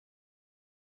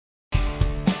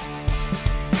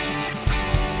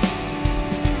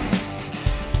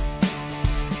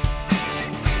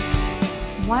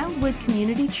Wildwood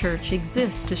Community Church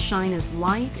exists to shine as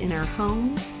light in our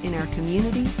homes, in our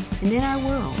community, and in our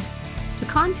world. To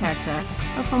contact us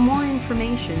or for more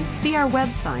information, see our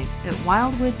website at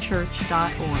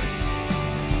wildwoodchurch.org.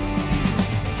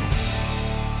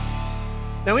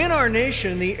 Now, in our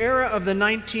nation, the era of the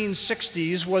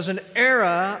 1960s was an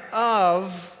era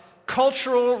of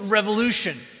cultural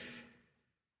revolution.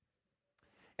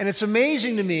 And it's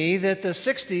amazing to me that the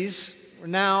 60s were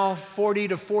now 40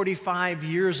 to 45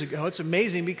 years ago. It's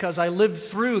amazing because I lived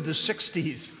through the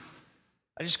 60s.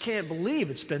 I just can't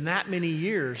believe it's been that many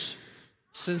years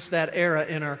since that era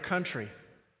in our country.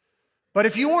 But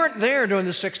if you weren't there during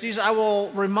the 60s, I will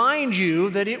remind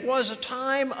you that it was a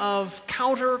time of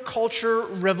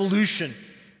counterculture revolution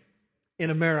in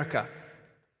America.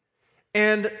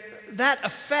 And that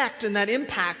effect and that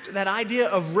impact, that idea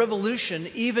of revolution,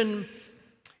 even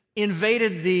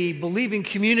invaded the believing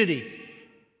community.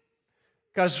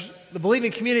 Because the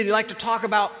believing community like to talk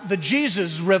about the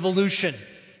Jesus revolution.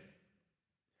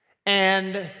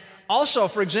 And also,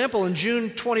 for example, in June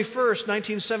 21st,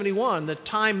 1971, the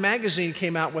Time magazine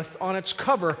came out with, on its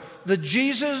cover, the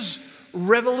Jesus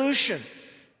Revolution.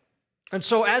 And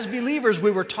so as believers,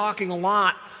 we were talking a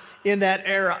lot in that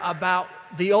era about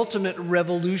the ultimate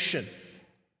revolution.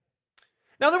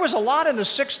 Now, there was a lot in the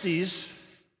 60s,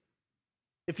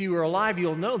 if you were alive,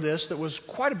 you'll know this, that was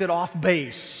quite a bit off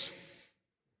base.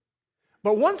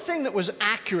 But one thing that was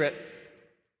accurate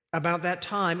about that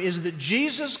time is that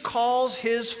Jesus calls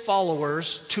his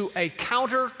followers to a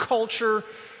counterculture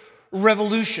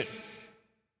revolution.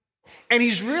 And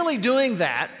he's really doing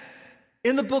that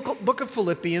in the book of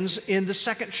Philippians in the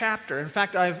 2nd chapter. In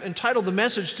fact, I've entitled the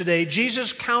message today,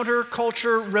 Jesus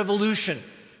Counterculture Revolution.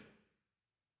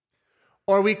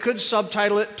 Or we could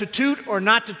subtitle it, To Toot or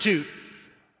Not to Toot.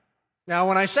 Now,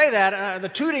 when I say that, the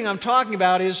tooting I'm talking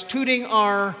about is tooting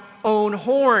our own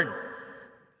horn.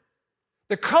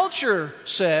 The culture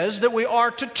says that we are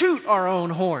to toot our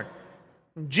own horn.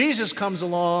 Jesus comes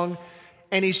along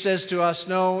and he says to us,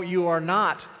 no, you are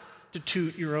not to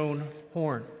toot your own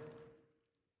horn.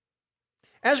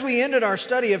 As we ended our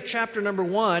study of chapter number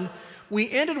 1,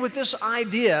 we ended with this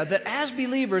idea that as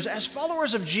believers, as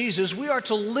followers of Jesus, we are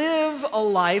to live a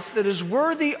life that is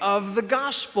worthy of the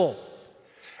gospel.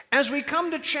 As we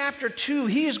come to chapter 2,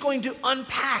 he is going to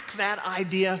unpack that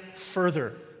idea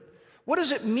further. What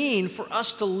does it mean for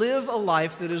us to live a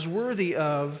life that is worthy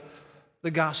of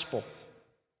the gospel?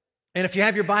 And if you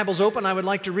have your Bibles open, I would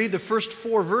like to read the first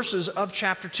 4 verses of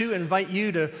chapter 2 and invite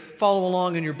you to follow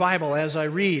along in your Bible as I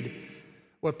read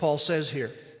what Paul says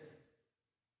here.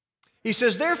 He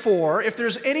says, therefore, if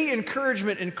there's any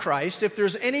encouragement in Christ, if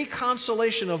there's any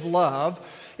consolation of love,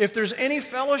 if there's any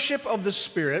fellowship of the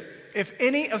Spirit, if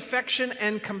any affection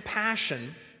and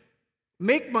compassion,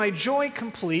 make my joy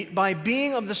complete by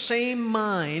being of the same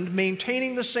mind,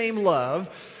 maintaining the same love,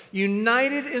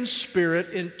 united in spirit,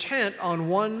 intent on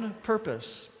one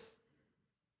purpose.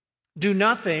 Do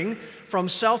nothing from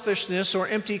selfishness or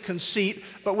empty conceit,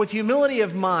 but with humility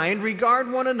of mind, regard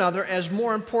one another as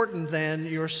more important than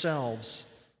yourselves.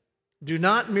 Do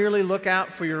not merely look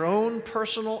out for your own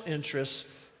personal interests,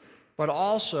 but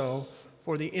also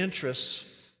for the interests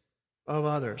of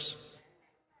others.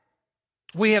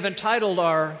 We have entitled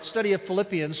our study of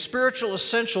Philippians, Spiritual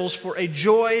Essentials for a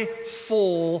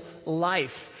Joyful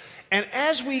Life. And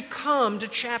as we come to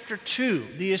chapter 2,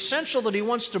 the essential that he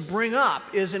wants to bring up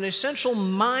is an essential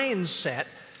mindset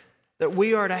that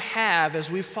we are to have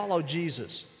as we follow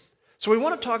Jesus. So we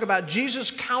want to talk about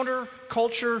Jesus'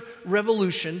 counterculture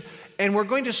revolution, and we're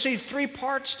going to see 3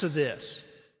 parts to this.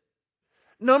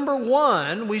 Number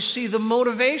 1, we see the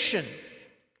motivation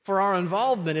for our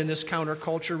involvement in this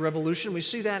counterculture revolution. We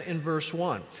see that in verse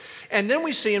 1. And then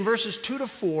we see in verses 2 to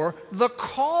 4 the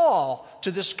call to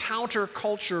this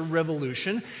counterculture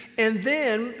revolution. And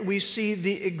then we see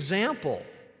the example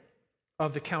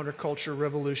of the counterculture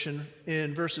revolution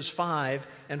in verses 5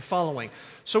 and following.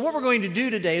 So what we're going to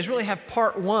do today is really have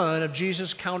part 1 of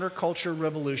Jesus' counterculture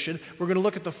revolution. We're going to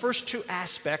look at the first 2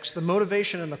 aspects, the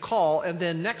motivation and the call. And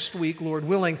then next week, Lord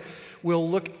willing, we'll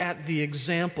look at the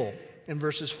example in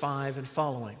verses 5 and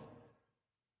following.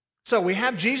 So we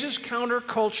have Jesus'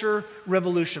 counterculture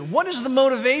revolution. What is the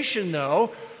motivation,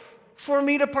 though, for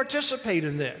me to participate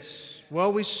in this?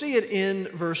 Well, we see it in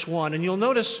verse 1, and you'll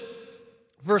notice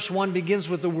verse 1 begins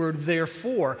with the word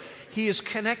therefore. He is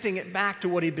connecting it back to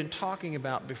what he'd been talking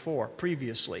about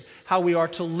previously, how we are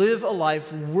to live a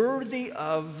life worthy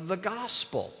of the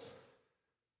gospel.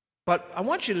 But I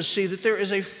want you to see that there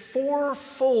is a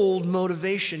 4-fold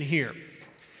motivation here.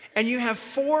 And you have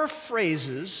 4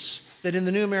 phrases that in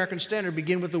the New American Standard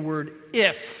begin with the word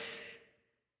if.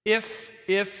 If.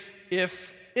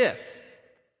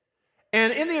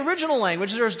 And in the original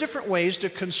language, there's different ways to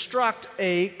construct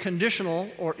a conditional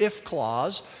or if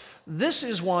clause. This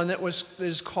is one that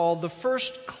is called the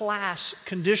first class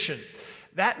condition.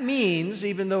 That means,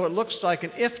 even though it looks like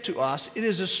an if to us, it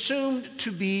is assumed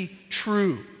to be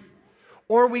true.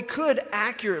 Or we could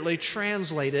accurately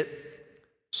translate it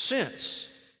since.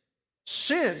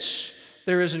 Since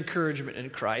there is encouragement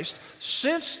in Christ,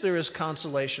 since there is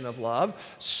consolation of love,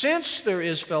 since there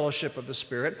is fellowship of the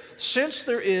Spirit, since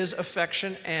there is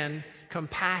affection and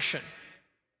compassion.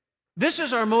 This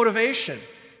is our motivation.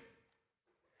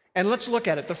 And let's look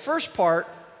at it. The first part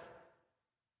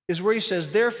is where he says,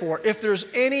 therefore, if there's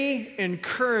any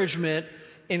encouragement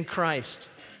in Christ,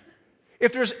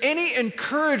 if there's any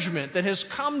encouragement that has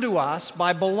come to us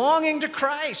by belonging to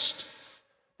Christ,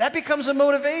 that becomes a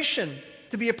motivation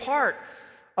to be a part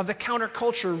of the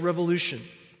counterculture revolution.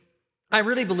 I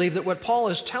really believe that what Paul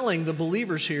is telling the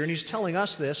believers here, and he's telling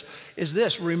us this, is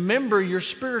this: remember your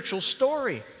spiritual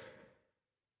story.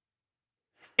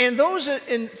 And those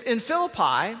in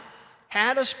Philippi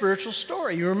had a spiritual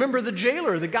story. You remember the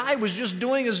jailer. The guy was just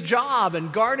doing his job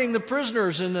and guarding the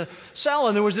prisoners in the cell,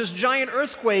 and there was this giant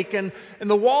earthquake, and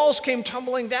the walls came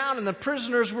tumbling down, and the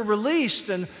prisoners were released,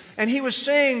 and he was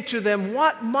saying to them,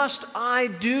 what must I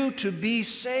do to be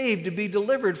saved, to be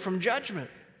delivered from judgment?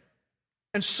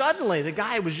 And suddenly, the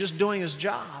guy who was just doing his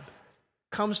job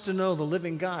comes to know the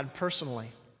living God personally.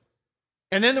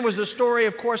 And then there was the story,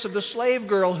 of course, of the slave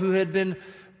girl who had been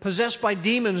possessed by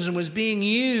demons and was being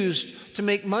used to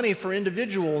make money for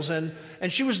individuals, and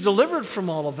she was delivered from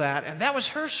all of that, and that was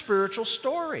her spiritual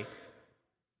story.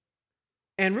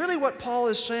 And really what Paul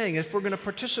is saying, if we're going to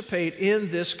participate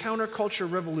in this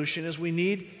counterculture revolution, is we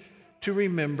need to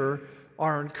remember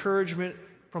our encouragement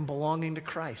from belonging to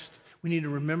Christ. We need to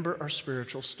remember our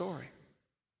spiritual story.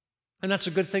 And that's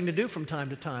a good thing to do from time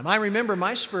to time. I remember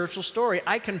my spiritual story.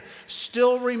 I can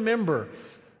still remember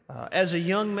as a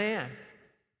young man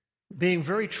being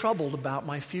very troubled about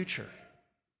my future.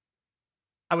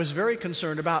 I was very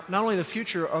concerned about not only the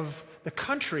future of the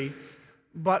country,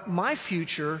 but my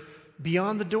future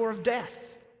beyond the door of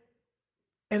death.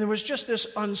 And there was just this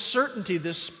uncertainty,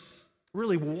 this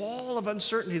really wall of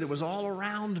uncertainty that was all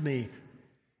around me.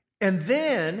 And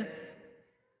then,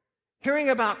 hearing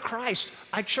about Christ,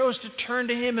 I chose to turn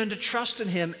to Him and to trust in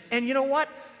Him. And you know what?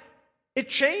 It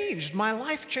changed. My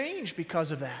life changed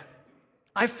because of that.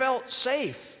 I felt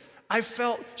safe. I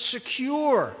felt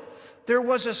secure. There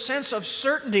was a sense of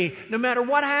certainty. No matter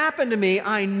what happened to me,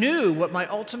 I knew what my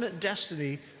ultimate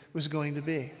destiny was going to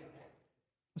be.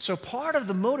 And so part of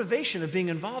the motivation of being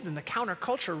involved in the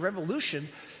counterculture revolution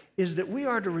is that we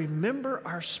are to remember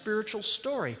our spiritual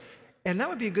story. And that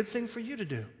would be a good thing for you to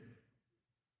do.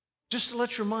 Just to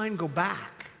let your mind go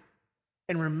back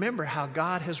and remember how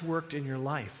God has worked in your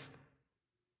life.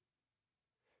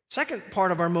 Second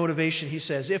part of our motivation, he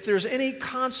says, if there's any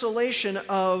consolation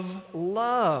of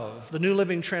love, the New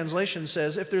Living Translation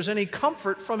says, if there's any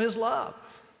comfort from His love.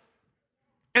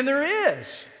 And there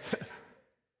is.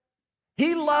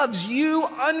 He loves you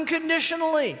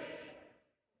unconditionally.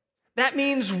 That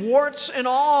means warts and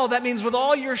all. That means with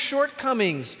all your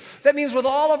shortcomings. That means with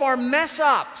all of our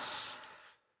mess-ups.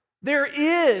 There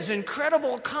is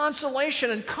incredible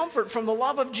consolation and comfort from the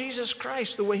love of Jesus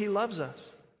Christ, the way He loves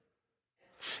us.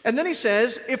 And then he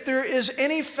says, if there is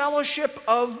any fellowship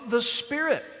of the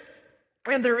Spirit,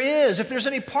 and there is, if there's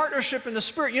any partnership in the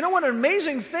Spirit. You know what an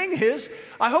amazing thing is?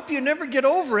 I hope you never get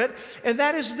over it, and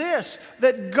that is this,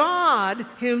 that God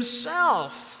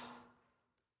Himself,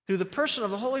 through the person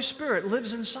of the Holy Spirit,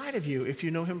 lives inside of you if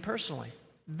you know Him personally.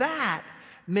 That,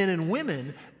 men and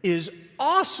women, is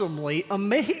awesomely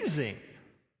amazing.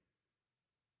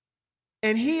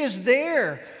 And He is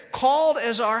there, called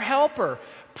as our helper,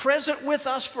 present with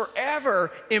us forever,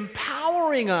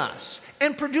 empowering us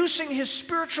and producing His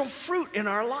spiritual fruit in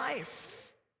our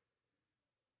life.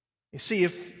 You see,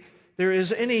 if there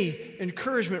is any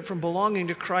encouragement from belonging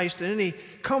to Christ and any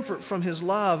comfort from His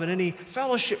love and any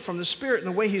fellowship from the Spirit and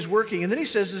the way He's working, and then he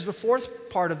says, there's the fourth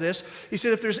part of this, he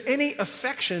said, if there's any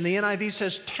affection, the NIV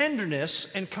says tenderness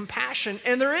and compassion,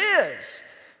 and there is.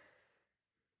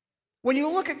 When you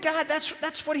look at God,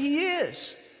 that's what He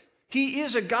is. He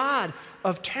is a God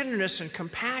of tenderness and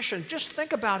compassion. Just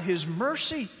think about His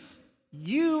mercy.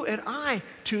 You and I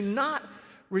to not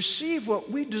receive what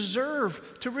we deserve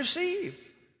to receive.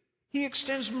 He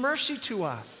extends mercy to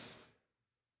us.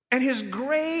 And His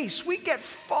grace, we get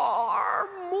far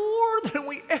more than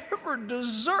we ever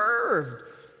deserved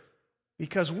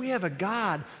because we have a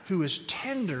God who is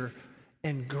tender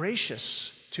and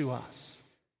gracious to us.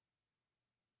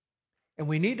 And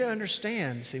we need to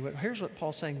understand, here's what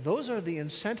Paul's saying. Those are the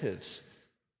incentives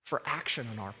for action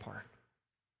on our part.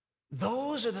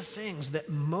 Those are the things that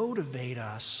motivate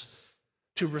us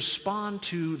to respond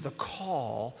to the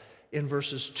call in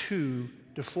verses 2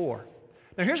 to 4.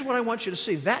 Now here's what I want you to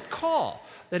see. That call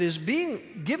that is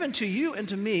being given to you and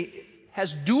to me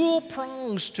has dual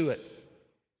prongs to it.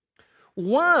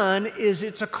 One is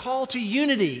it's a call to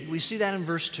unity. We see that in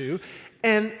verse 2.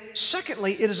 And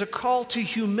secondly, it is a call to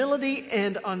humility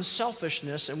and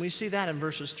unselfishness, and we see that in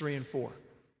verses 3 and 4.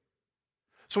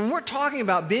 So when we're talking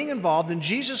about being involved in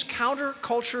Jesus'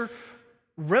 counterculture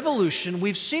revolution,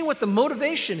 we've seen what the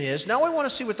motivation is. Now we want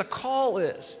to see what the call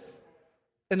is.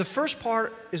 And the first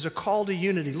part is a call to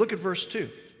unity. Look at verse 2.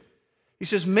 He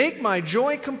says, "Make my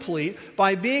joy complete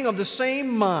by being of the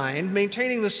same mind,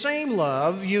 maintaining the same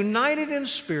love, united in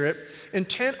spirit,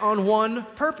 intent on one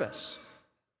purpose."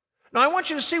 Now I want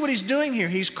you to see what he's doing here.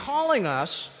 He's calling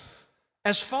us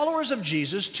as followers of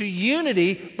Jesus to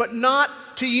unity, but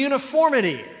not to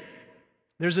uniformity.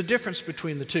 There's a difference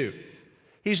between the two.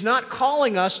 He's not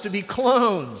calling us to be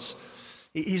clones.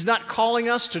 He's not calling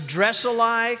us to dress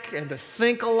alike and to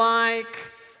think alike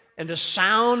and to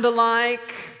sound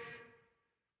alike.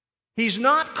 He's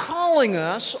not calling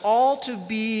us all to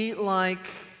be like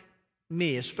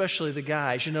me, especially the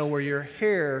guys, where your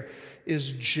hair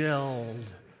is gelled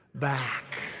back.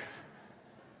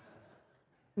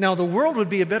 Now, the world would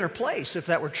be a better place if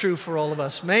that were true for all of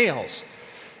us males.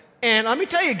 And let me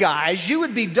tell you guys, you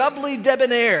would be doubly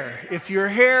debonair if your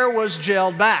hair was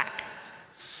gelled back.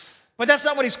 But that's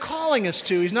not what he's calling us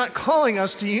to. He's not calling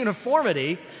us to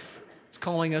uniformity. He's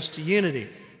calling us to unity.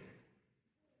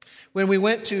 When we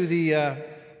went to the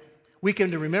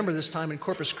Weekend to Remember this time in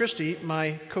Corpus Christi,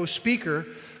 my co-speaker,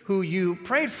 who you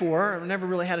prayed for, and never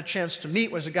really had a chance to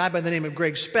meet, was a guy by the name of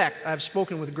Greg Speck. I've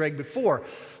spoken with Greg before.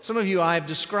 Some of you, I've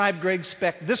described Greg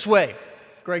Speck this way.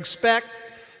 Greg Speck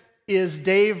is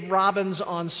Dave Robbins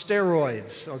on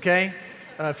steroids, okay?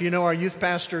 If you know our youth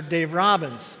pastor, Dave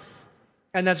Robbins.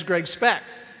 And that's Greg Speck.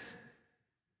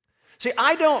 See,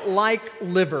 I don't like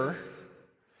liver,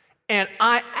 and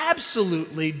I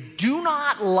absolutely do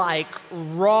not like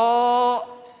raw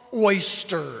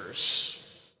oysters.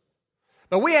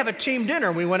 But we have a team dinner.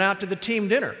 We went out to the team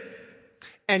dinner.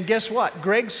 And guess what?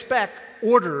 Greg Speck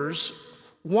orders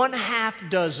 1/2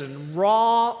 dozen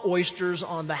raw oysters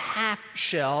on the half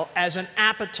shell as an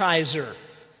appetizer.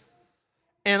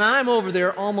 And I'm over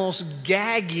there almost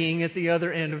gagging at the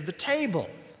other end of the table.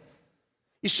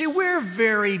 You see, we're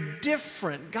very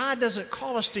different. God doesn't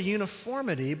call us to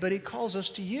uniformity, but He calls us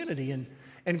to unity.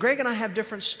 And Greg and I have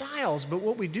different styles, but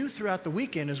what we do throughout the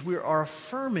weekend is we are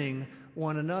affirming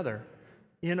one another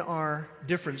in our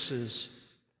differences.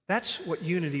 That's what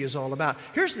unity is all about.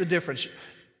 Here's the difference.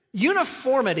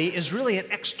 Uniformity is really an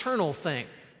external thing.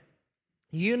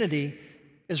 Unity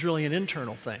is really an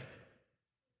internal thing.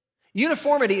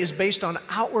 Uniformity is based on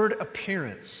outward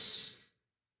appearance.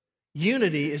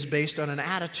 Unity is based on an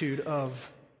attitude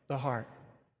of the heart.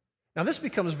 Now this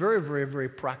becomes very, very, very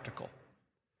practical.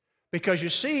 Because you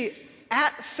see,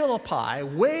 at Philippi,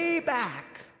 way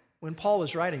back when Paul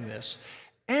was writing this,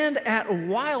 and at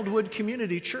Wildwood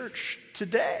Community Church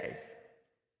today,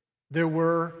 there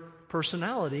were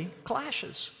personality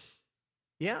clashes.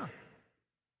 Yeah.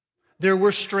 There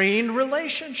were strained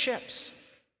relationships.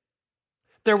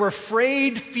 There were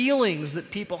frayed feelings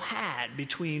that people had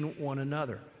between one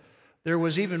another. There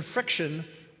was even friction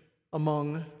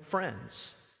among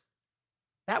friends.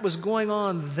 That was going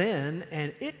on then,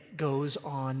 and it goes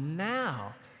on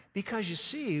now. Because you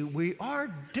see, we are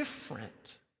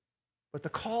different. But the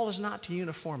call is not to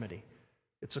uniformity.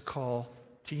 It's a call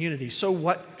to unity. So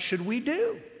what should we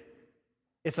do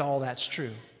if all that's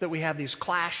true? That we have these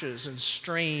clashes and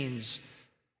strains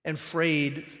and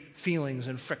frayed feelings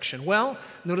and friction. Well,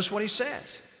 notice what he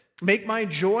says. Make my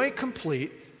joy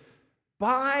complete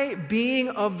by being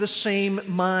of the same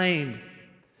mind.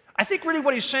 I think really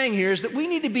what he's saying here is that we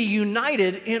need to be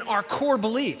united in our core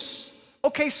beliefs.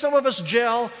 Okay, some of us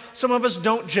gel, some of us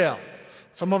don't gel.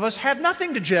 Some of us have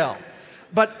nothing to gel.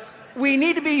 But we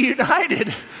need to be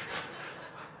united.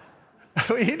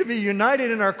 We need to be united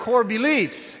in our core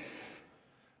beliefs.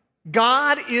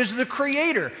 God is the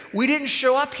creator. We didn't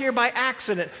show up here by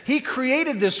accident. He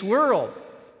created this world.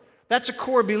 That's a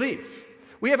core belief.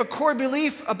 We have a core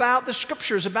belief about the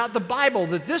Scriptures, about the Bible,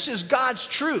 that this is God's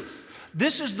truth.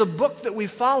 This is the book that we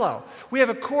follow. We have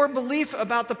a core belief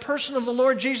about the person of the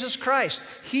Lord Jesus Christ.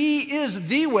 He is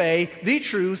the way, the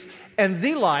truth, and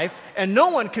the life, and no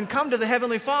one can come to the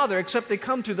Heavenly Father except they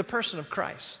come through the person of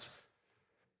Christ.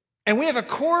 And we have a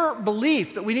core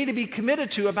belief that we need to be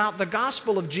committed to about the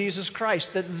gospel of Jesus Christ,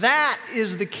 that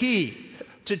is the key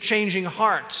to changing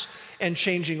hearts and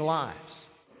changing lives.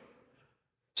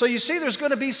 So you see, there's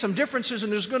going to be some differences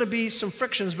and there's going to be some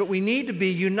frictions, but we need to be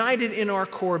united in our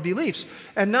core beliefs.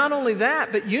 And not only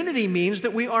that, but unity means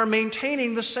that we are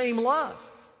maintaining the same love.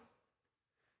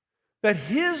 That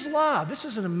His love, this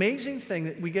is an amazing thing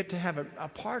that we get to have a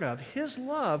part of. His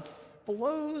love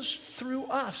flows through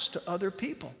us to other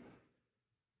people.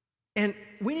 And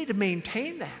we need to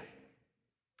maintain that.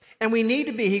 And we need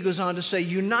to be, he goes on to say,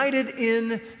 united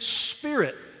in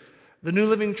spirit. The New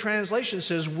Living Translation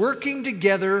says, working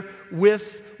together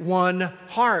with one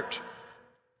heart.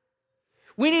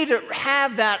 We need to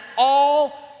have that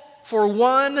all for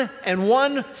one and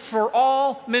one for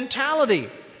all mentality.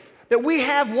 That we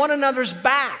have one another's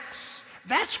backs.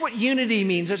 That's what unity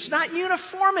means. It's not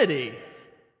uniformity.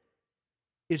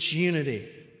 It's unity.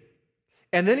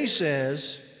 And then he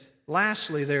says,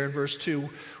 lastly there in verse 2,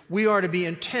 we are to be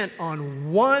intent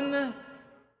on one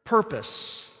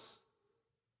purpose.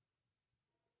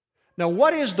 Now,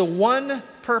 what is the one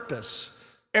purpose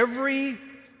every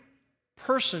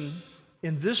person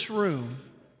in this room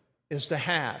is to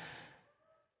have?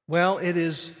 Well, it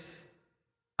is,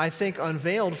 I think,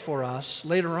 unveiled for us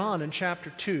later on in chapter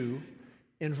 2,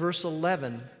 in verse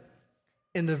 11,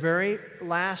 in the very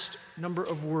last number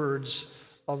of words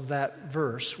of that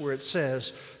verse, where it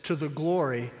says, to the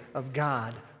glory of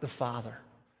God the Father.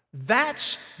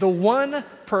 That's the one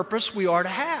purpose we are to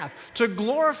have, to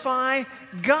glorify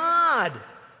God,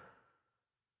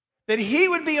 that He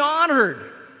would be honored.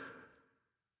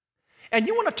 And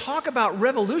you want to talk about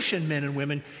revolution, men and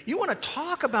women, you want to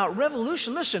talk about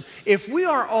revolution. Listen, if we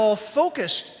are all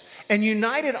focused and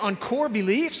united on core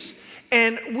beliefs,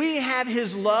 and we have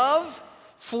His love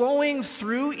flowing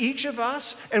through each of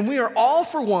us, and we are all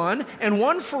for one and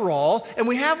one for all, and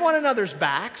we have one another's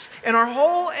backs, and our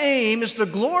whole aim is to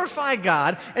glorify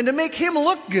God and to make Him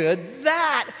look good,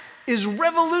 that is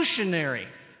revolutionary.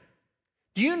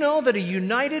 Do you know that a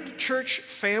united church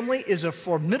family is a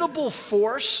formidable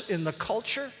force in the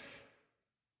culture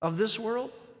of this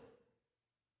world?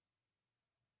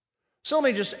 So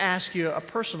let me just ask you a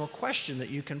personal question that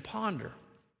you can ponder.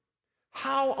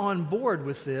 How on board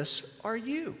with this are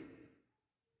you?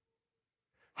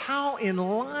 How in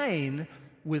line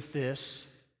with this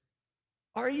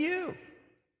are you?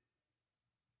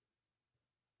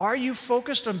 Are you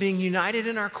focused on being united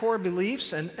in our core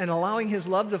beliefs and allowing His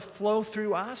love to flow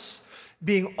through us?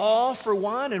 Being all for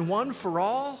one and one for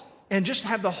all? And just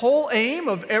have the whole aim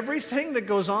of everything that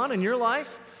goes on in your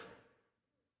life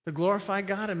to glorify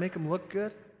God and make Him look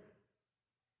good?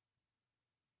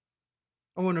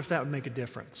 I wonder if that would make a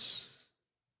difference.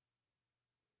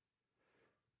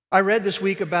 I read this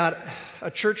week about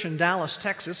a church in Dallas,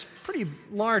 Texas, pretty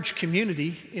large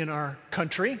community in our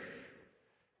country.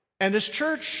 And this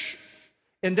church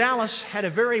in Dallas had a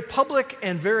very public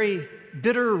and very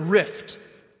bitter rift.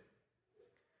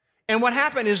 And what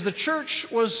happened is the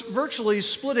church was virtually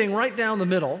splitting right down the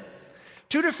middle,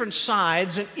 two different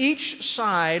sides, and each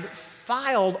side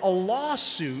filed a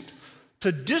lawsuit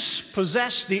to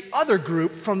dispossess the other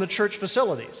group from the church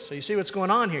facilities. So you see what's going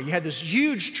on here. You had this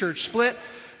huge church split.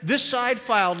 This side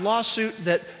filed lawsuit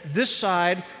that this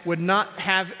side would not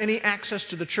have any access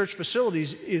to the church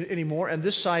facilities anymore, and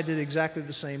this side did exactly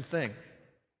the same thing.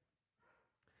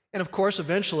 And of course,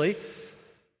 eventually,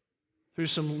 through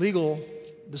some legal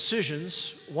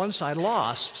decisions, one side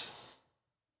lost.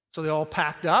 So they all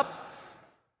packed up,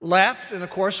 left, and of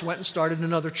course went and started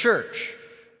another church.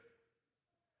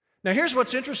 Now here's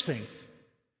what's interesting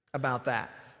about that.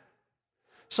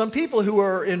 Some people who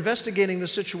are investigating the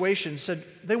situation said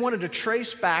they wanted to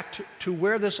trace back to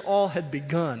where this all had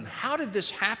begun. How did this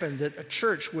happen that a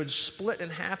church would split in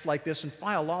half like this and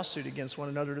file a lawsuit against one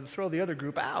another to throw the other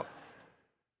group out?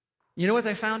 You know what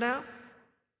they found out?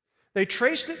 They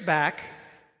traced it back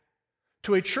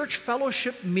to a church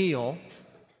fellowship meal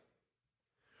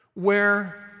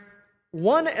where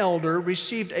one elder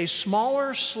received a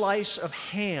smaller slice of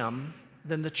ham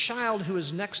than the child who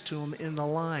was next to him in the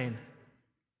line.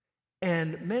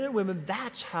 And men and women,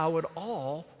 that's how it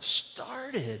all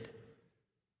started.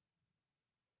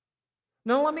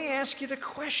 Now let me ask you the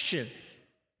question.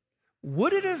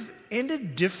 Would it have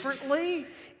ended differently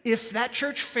if that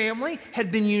church family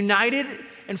had been united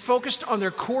and focused on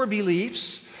their core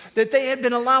beliefs, that they had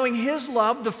been allowing His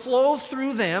love to flow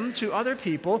through them to other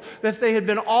people, that they had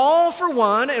been all for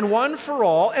one and one for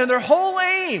all, and their whole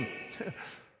aim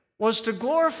was to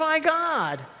glorify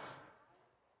God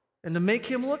and to make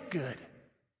Him look good?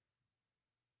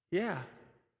 Yeah,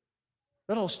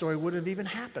 that whole story wouldn't have even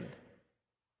happened.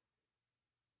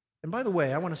 And by the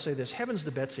way, I want to say this, heavens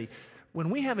to Betsy, when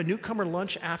we have a newcomer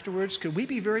lunch afterwards, could we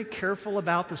be very careful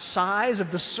about the size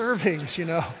of the servings,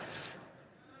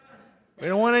 We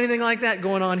don't want anything like that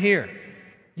going on here.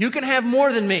 You can have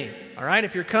more than me, all right,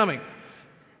 if you're coming.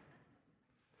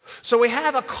 So we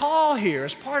have a call here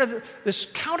as part of this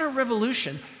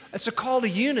counter-revolution. It's a call to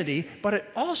unity, but it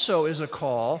also is a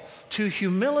call to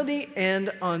humility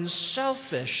and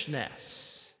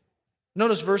unselfishness.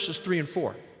 Notice verses 3 and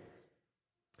 4.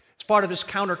 It's part of this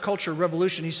counterculture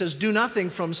revolution. He says, do nothing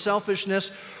from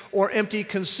selfishness or empty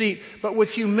conceit, but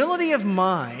with humility of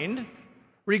mind,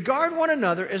 regard one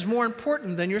another as more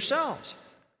important than yourselves.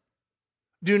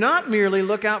 Do not merely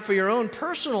look out for your own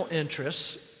personal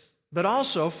interests, but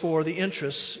also for the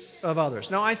interests of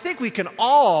others. Now, I think we can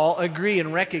all agree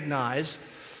and recognize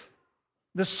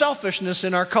the selfishness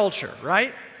in our culture,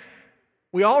 right?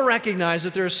 We all recognize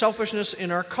that there is selfishness in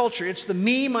our culture. It's the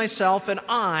me, myself, and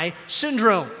I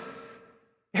syndrome.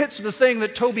 It's the thing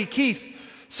that Toby Keith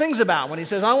sings about when he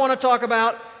says, I want to talk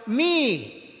about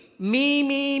me. Me,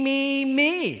 me, me,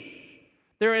 me.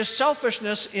 There is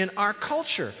selfishness in our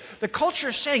culture. The culture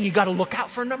is saying you got to look out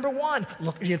for number one.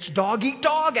 Look, it's dog eat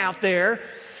dog out there.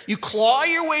 You claw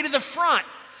your way to the front.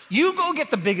 You go get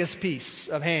the biggest piece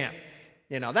of ham.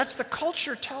 That's the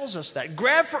culture tells us that.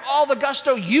 Grab for all the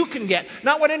gusto you can get.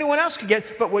 Not what anyone else can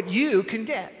get, but what you can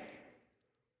get.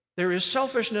 There is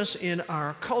selfishness in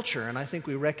our culture, and I think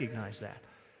we recognize that.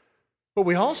 But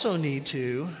we also need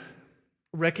to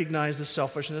recognize the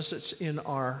selfishness that's in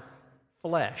our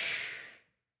flesh.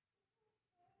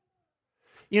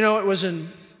 It was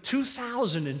in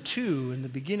 2002, in the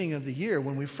beginning of the year,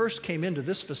 when we first came into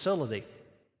this facility.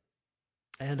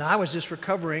 And I was just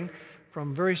recovering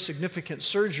from very significant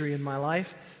surgery in my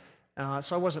life.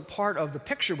 So I wasn't part of the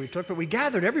picture we took, but we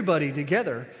gathered everybody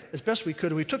together as best we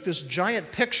could, and we took this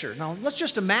giant picture. Now, let's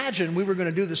just imagine we were going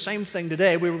to do the same thing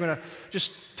today. We were going to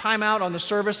just time out on the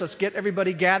service. Let's get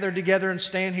everybody gathered together and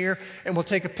stand here, and we'll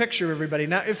take a picture of everybody.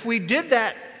 Now, if we did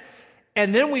that,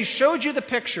 and then we showed you the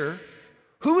picture,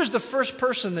 who is the first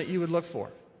person that you would look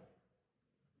for?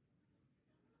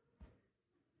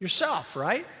 Yourself,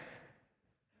 right?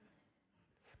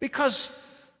 Because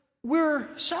we're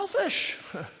selfish.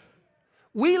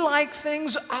 We like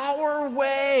things our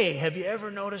way. Have you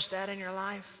ever noticed that in your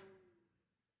life?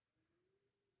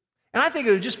 And I think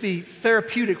it would just be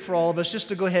therapeutic for all of us just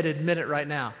to go ahead and admit it right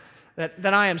now, that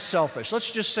I am selfish.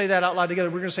 Let's just say that out loud together.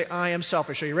 We're going to say, I am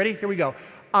selfish. Are you ready? Here we go.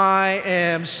 I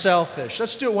am selfish.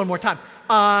 Let's do it one more time.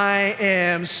 I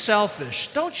am selfish.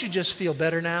 Don't you just feel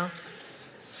better now?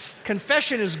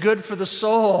 Confession is good for the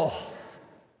soul.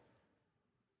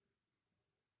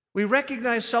 We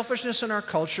recognize selfishness in our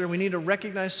culture, and we need to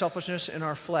recognize selfishness in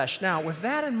our flesh. Now, with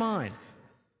that in mind,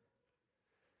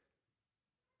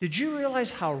 did you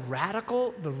realize how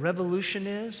radical the revolution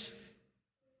is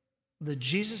that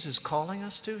Jesus is calling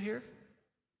us to here?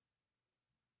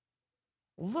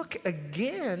 Look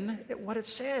again at what it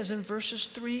says in verses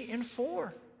 3 and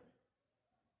 4.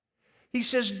 He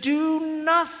says, do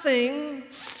nothing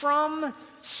from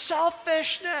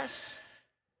selfishness.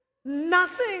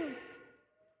 Nothing.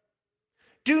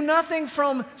 Do nothing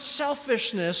from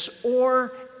selfishness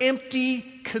or empty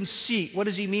conceit. What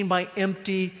does he mean by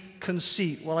empty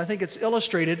conceit? Well, I think it's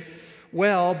illustrated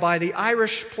well by the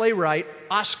Irish playwright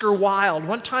Oscar Wilde.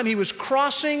 One time he was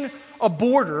crossing a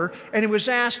border and he was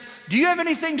asked, do you have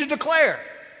anything to declare?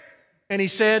 And he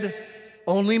said,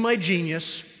 only my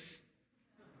genius.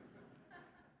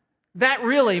 That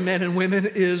really, men and women,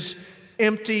 is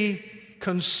empty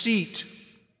conceit,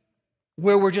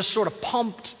 where we're just sort of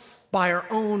pumped by our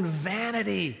own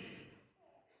vanity.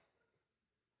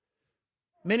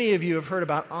 Many of you have heard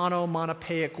about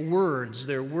onomatopoeic words.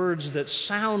 They're words that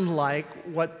sound like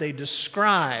what they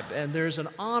describe. And there's an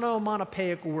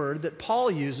onomatopoeic word that Paul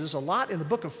uses a lot in the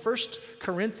book of 1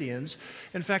 Corinthians.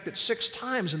 In fact, it's 6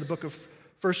 times in the book of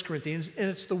 1 Corinthians, and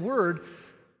it's the word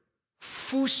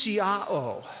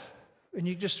phusiao. And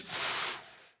you just,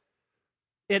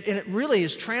 and it really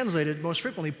is translated most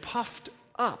frequently puffed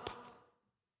up.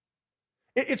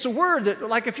 It's a word that,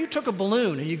 like if you took a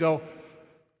balloon and you go,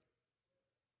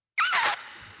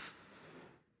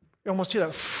 you almost hear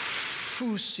that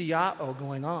phusiao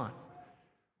going on.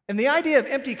 And the idea of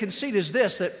empty conceit is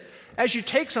this, that as you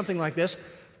take something like this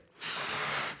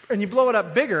and you blow it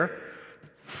up bigger,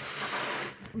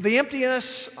 the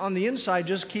emptiness on the inside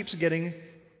just keeps getting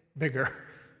bigger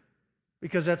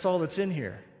because that's all that's in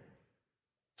here.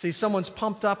 See, someone's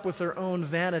pumped up with their own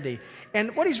vanity.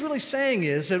 And what he's really saying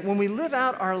is that when we live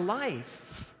out our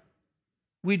life,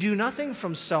 we do nothing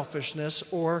from selfishness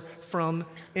or from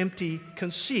empty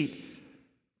conceit.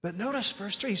 But notice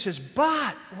verse 3, he says,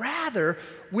 but rather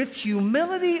with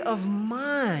humility of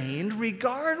mind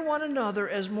regard one another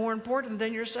as more important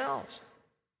than yourselves.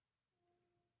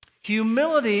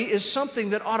 Humility is something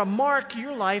that ought to mark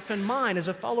your life and mine as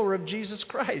a follower of Jesus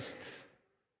Christ.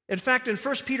 In fact, in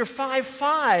 1 Peter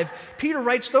 5:5, Peter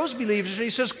writes those believers, and he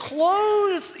says,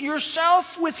 clothe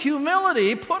yourself with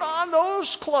humility, put on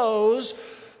those clothes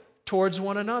towards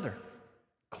one another.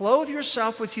 Clothe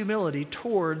yourself with humility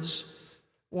towards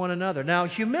one another. Now,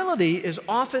 humility is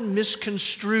often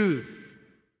misconstrued.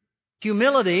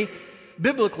 Humility,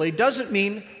 biblically, doesn't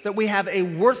mean that we have a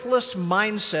worthless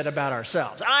mindset about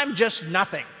ourselves. I'm just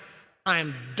nothing.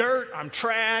 I'm dirt. I'm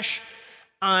trash.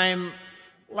 I'm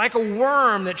like a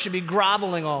worm that should be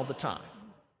groveling all the time.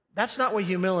 That's not what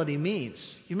humility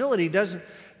means. Humility does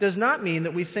not mean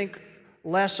that we think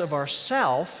less of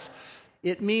ourself.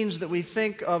 It means that we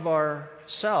think of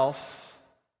ourself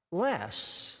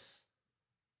less.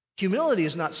 Humility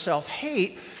is not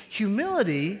self-hate.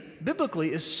 Humility,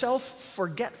 biblically, is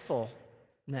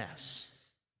self-forgetfulness.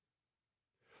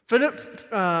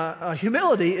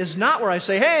 Humility is not where I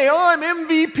say, hey, I'm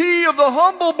MVP of the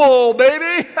Humble Bowl,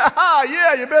 baby.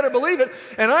 Yeah, you better believe it.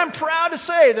 And I'm proud to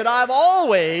say that I've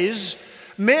always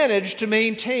managed to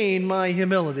maintain my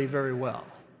humility very well.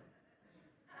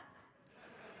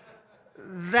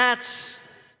 That's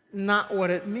not what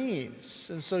it means.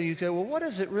 And so you go, well, what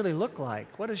does it really look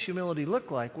like? What does humility look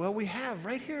like? Well, we have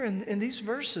right here in these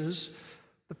verses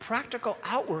the practical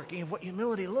outworking of what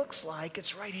humility looks like.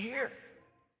 It's right here.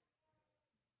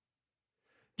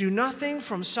 Do nothing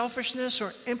from selfishness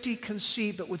or empty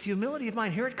conceit, but with humility of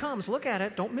mind. Here it comes. Look at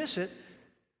it. Don't miss it.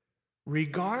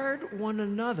 Regard one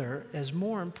another as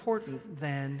more important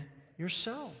than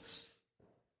yourselves.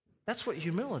 That's what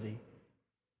humility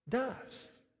does.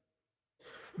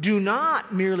 Do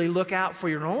not merely look out for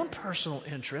your own personal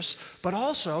interests, but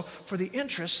also for the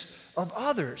interests of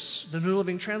others. The New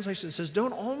Living Translation says,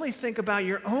 don't only think about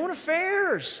your own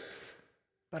affairs,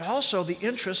 but also the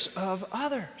interests of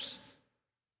others.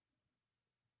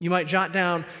 You might jot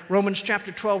down Romans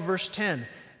chapter 12, verse 10.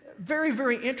 Very,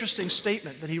 very interesting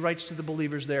statement that he writes to the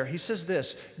believers there. He says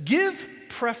this, give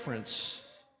preference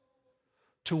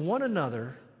to one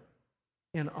another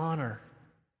in honor.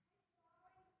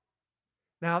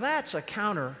 Now that's a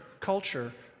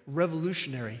counterculture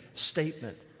revolutionary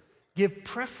statement. Give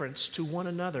preference to one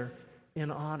another in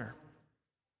honor.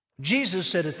 Jesus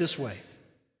said it this way,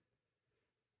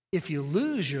 if you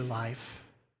lose your life,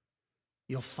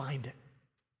 you'll find it.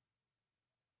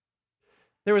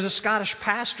 There was a Scottish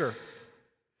pastor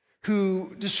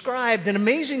who described an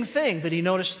amazing thing that he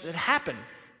noticed that happened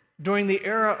during the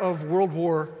era of World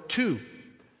War II.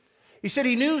 He said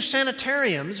he knew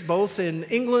sanitariums, both in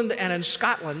England and in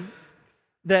Scotland,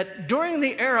 that during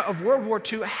the era of World War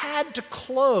II had to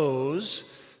close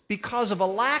because of a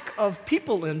lack of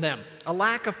people in them, a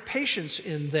lack of patients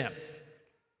in them.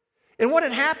 And what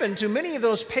had happened to many of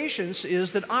those patients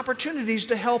is that opportunities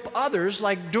to help others,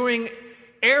 like during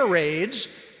air raids,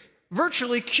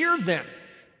 virtually cured them.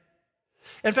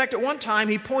 In fact, at one time,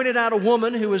 he pointed out a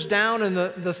woman who was down in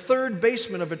the third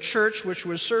basement of a church which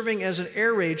was serving as an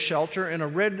air raid shelter in a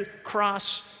Red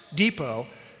Cross depot.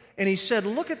 And he said,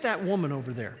 look at that woman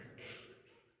over there.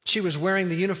 She was wearing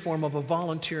the uniform of a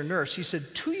volunteer nurse. He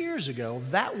said, 2 years ago,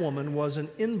 that woman was an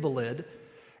invalid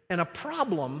and a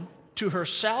problem to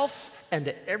herself and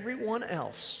to everyone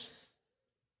else.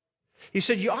 He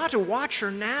said, you ought to watch her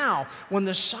now when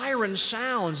the siren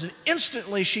sounds, and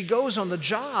instantly she goes on the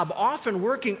job, often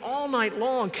working all night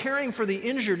long, caring for the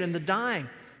injured and the dying.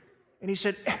 And he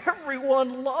said,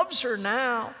 everyone loves her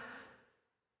now.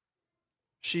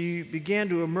 She began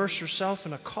to immerse herself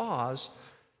in a cause,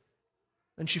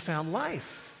 and she found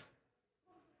life.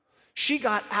 She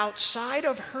got outside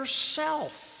of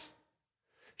herself.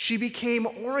 She became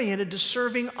oriented to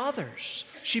serving others.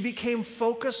 She became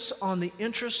focused on the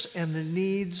interests and the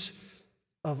needs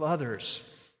of others,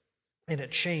 and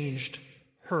it changed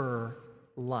her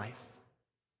life.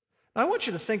 Now, I want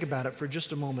you to think about it for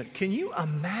just a moment. Can you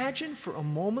imagine for a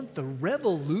moment the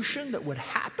revolution that would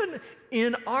happen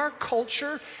in our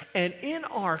culture and in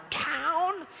our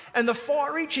town and the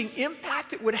far-reaching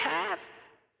impact it would have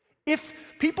if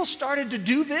people started to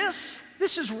do this?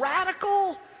 This is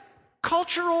radical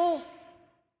cultural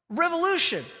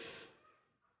revolution.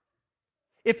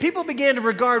 If people began to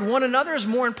regard one another as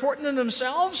more important than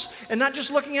themselves and not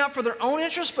just looking out for their own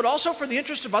interests, but also for the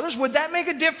interests of others, would that make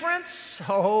a difference?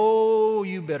 Oh,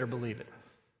 you better believe it.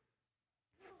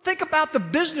 Think about the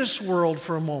business world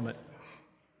for a moment.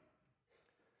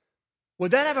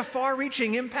 Would that have a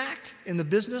far-reaching impact in the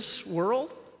business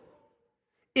world?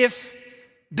 If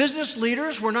Business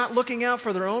leaders were not looking out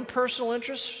for their own personal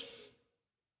interests,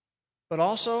 but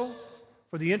also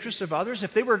for the interests of others,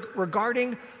 if they were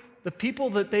regarding the people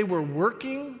that they were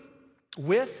working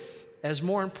with as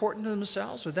more important than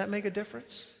themselves, would that make a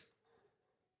difference?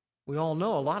 We all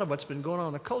know a lot of what's been going on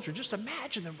in the culture. Just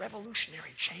imagine the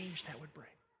revolutionary change that would bring.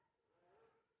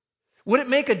 Would it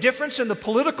make a difference in the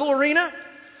political arena?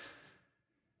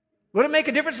 Would it make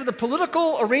a difference in the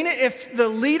political arena if the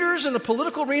leaders in the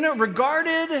political arena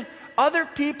regarded other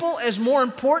people as more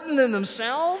important than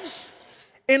themselves?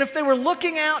 And if they were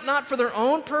looking out not for their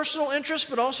own personal interests,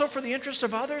 but also for the interests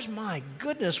of others? My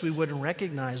goodness, we wouldn't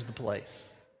recognize the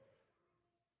place.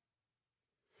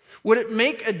 Would it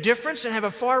make a difference and have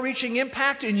a far-reaching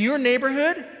impact in your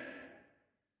neighborhood?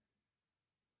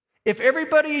 If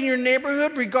everybody in your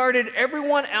neighborhood regarded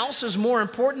everyone else as more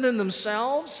important than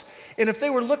themselves, and if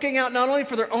they were looking out not only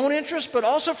for their own interests, but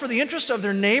also for the interests of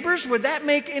their neighbors, would that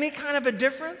make any kind of a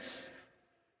difference?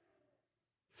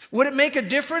 Would it make a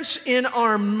difference in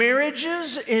our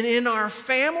marriages and in our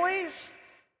families?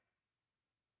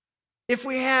 If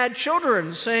we had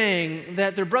children saying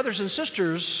that their brothers and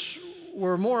sisters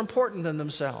were more important than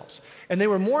themselves, and they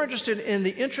were more interested in the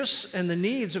interests and the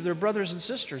needs of their brothers and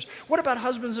sisters. What about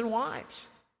husbands and wives?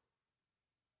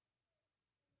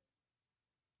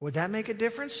 Would that make a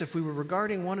difference if we were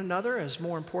regarding one another as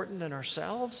more important than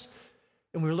ourselves,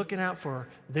 and we were looking out for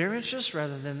their interests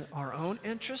rather than our own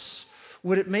interests?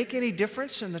 Would it make any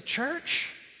difference in the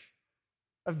church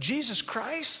of Jesus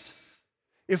Christ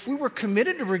if we were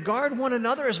committed to regard one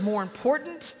another as more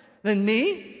important than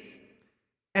me?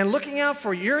 And looking out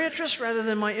for your interests rather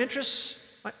than my interests,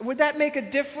 would that make a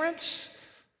difference?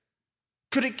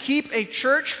 Could it keep a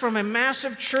church from a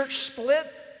massive church split?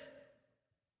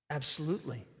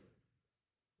 Absolutely.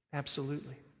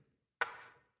 Absolutely.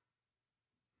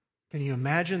 Can you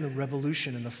imagine the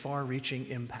revolution and the far-reaching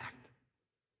impact?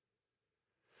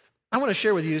 I want to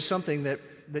share with you something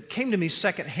that came to me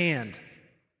secondhand.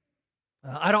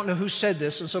 I don't know who said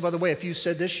this, and so by the way, if you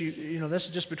said this, you know, this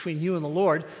is just between you and the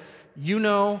Lord. You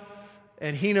know,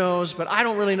 and he knows, but I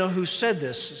don't really know who said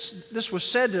this. This was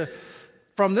said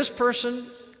from this person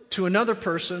to another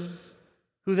person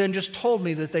who then just told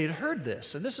me that they'd heard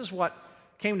this. And this is what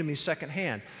came to me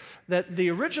secondhand. That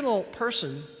the original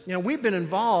person, you know, we've been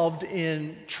involved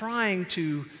in trying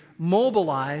to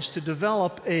mobilize to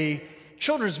develop a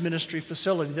children's ministry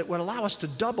facility that would allow us to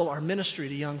double our ministry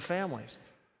to young families.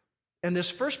 And this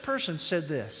first person said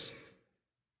this: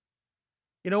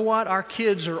 you know what? Our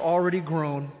kids are already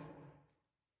grown,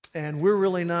 and we're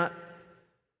really not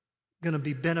going to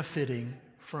be benefiting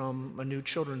from a new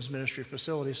children's ministry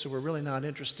facility, so we're really not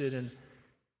interested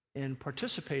in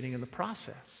participating in the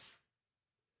process.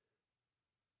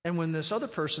 And when this other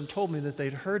person told me that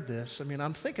they'd heard this, I mean,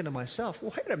 I'm thinking to myself,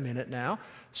 wait a minute now,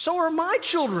 so are my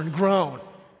children grown.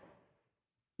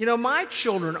 You know, my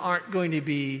children aren't going to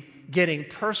be getting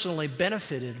personally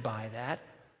benefited by that.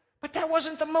 But that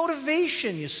wasn't the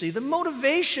motivation, you see. The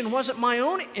motivation wasn't my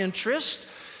own interest.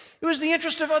 It was the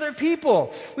interest of other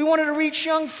people. We wanted to reach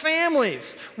young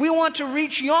families. We want to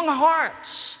reach young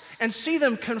hearts and see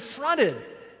them confronted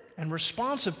and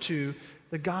responsive to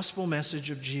the gospel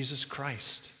message of Jesus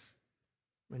Christ.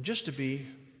 And just to be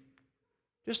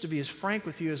as frank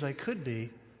with you as I could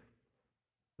be,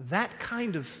 that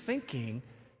kind of thinking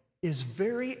is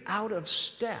very out of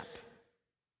step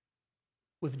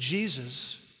with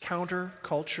Jesus'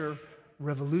 counterculture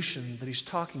revolution that he's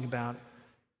talking about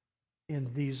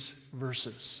in these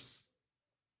verses.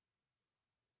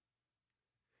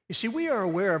 You see, we are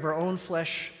aware of our own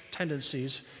flesh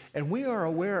tendencies, and we are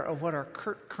aware of what our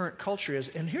current culture is.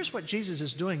 And here's what Jesus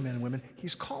is doing, men and women.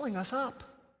 He's calling us up.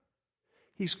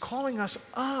 He's calling us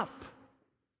up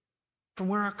from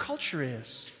where our culture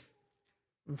is,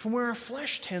 and from where our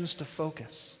flesh tends to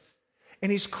focus.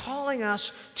 And he's calling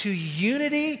us to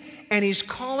unity, and he's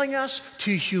calling us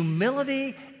to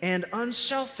humility and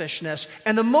unselfishness.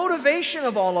 And the motivation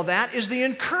of all of that is the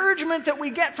encouragement that we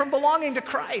get from belonging to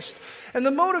Christ. And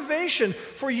the motivation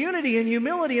for unity and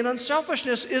humility and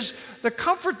unselfishness is the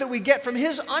comfort that we get from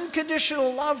his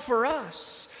unconditional love for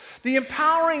us. The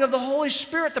empowering of the Holy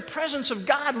Spirit, the presence of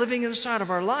God living inside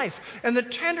of our life, and the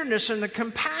tenderness and the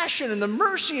compassion and the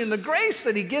mercy and the grace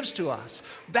that he gives to us.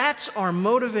 That's our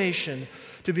motivation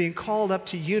to being called up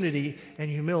to unity and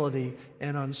humility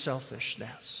and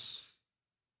unselfishness.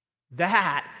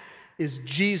 That is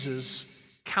Jesus'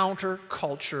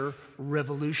 counterculture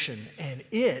revolution, and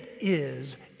it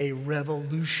is a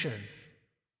revolution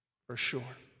for sure.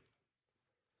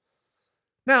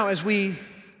 Now, as we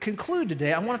conclude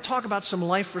today, I want to talk about some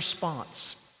life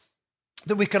response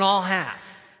that we can all have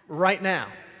right now.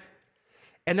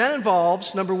 And that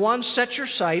involves, number one, set your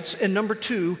sights, and number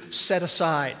two, set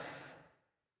aside.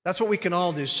 That's what we can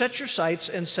all do. Set your sights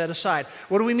and set aside.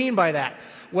 What do we mean by that?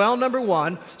 Well, number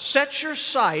one, set your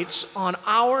sights on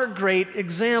our great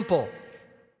example.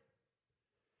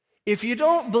 If you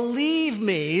don't believe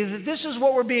me that this is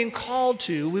what we're being called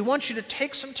to, we want you to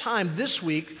take some time this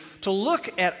week to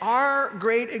look at our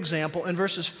great example in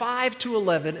verses 5 to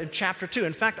 11 in chapter 2.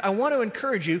 In fact, I want to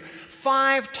encourage you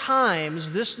 5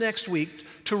 times this next week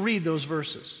to read those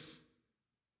verses.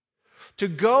 To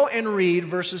go and read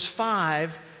verses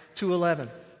 5 to 11.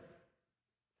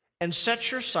 And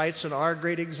set your sights on our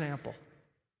great example.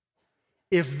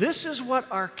 If this is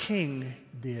what our King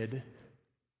did,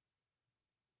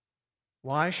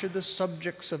 why should the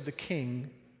subjects of the King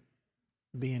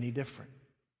be any different?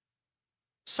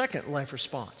 Second life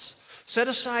response. Set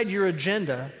aside your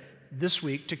agenda this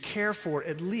week to care for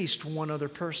at least one other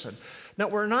person. Now,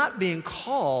 we're not being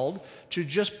called to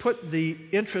just put the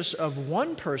interests of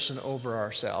one person over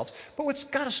ourselves, but it's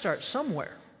got to start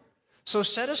somewhere. So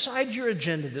set aside your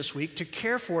agenda this week to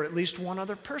care for at least one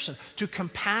other person, to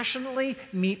compassionately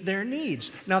meet their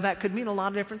needs. Now, that could mean a lot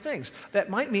of different things. That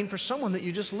might mean for someone that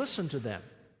you just listen to them.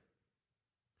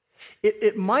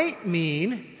 It might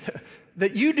mean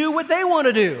that you do what they want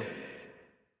to do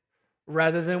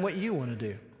rather than what you want to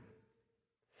do.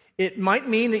 It might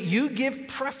mean that you give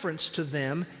preference to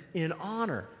them in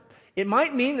honor. It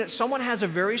might mean that someone has a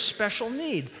very special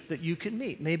need that you can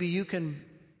meet. Maybe you can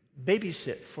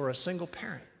babysit for a single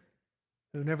parent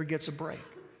who never gets a break.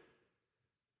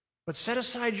 But set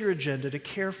aside your agenda to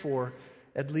care for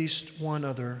at least one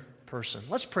other person.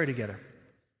 Let's pray together.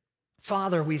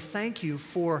 Father, we thank you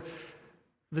for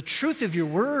the truth of your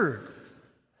word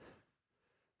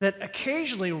that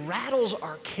occasionally rattles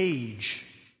our cage.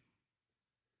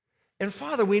 And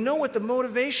Father, we know what the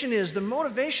motivation is. The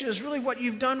motivation is really what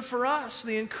you've done for us,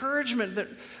 the encouragement that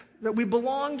we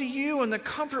belong to you and the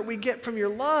comfort we get from your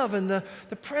love and the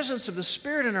presence of the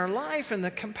Spirit in our life and the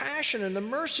compassion and the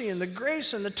mercy and the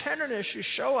grace and the tenderness you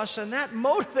show us. And that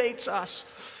motivates us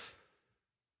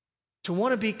to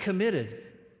want to be committed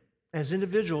as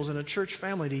individuals in a church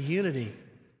family to unity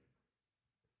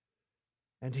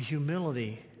and to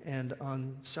humility and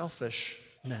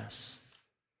unselfishness.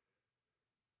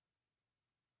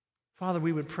 Father,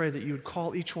 we would pray that you would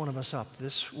call each one of us up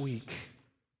this week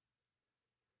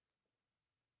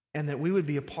and that we would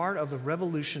be a part of the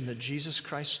revolution that Jesus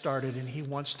Christ started and he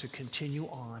wants to continue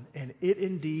on. And it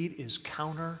indeed is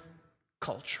counterculture,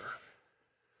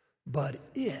 but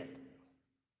it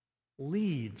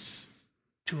leads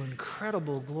to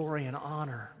incredible glory and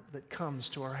honor that comes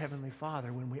to our Heavenly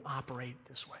Father when we operate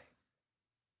this way.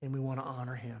 And we want to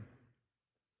honor him.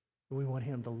 We want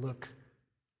him to look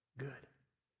good.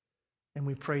 And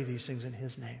we pray these things in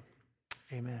his name.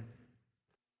 Amen.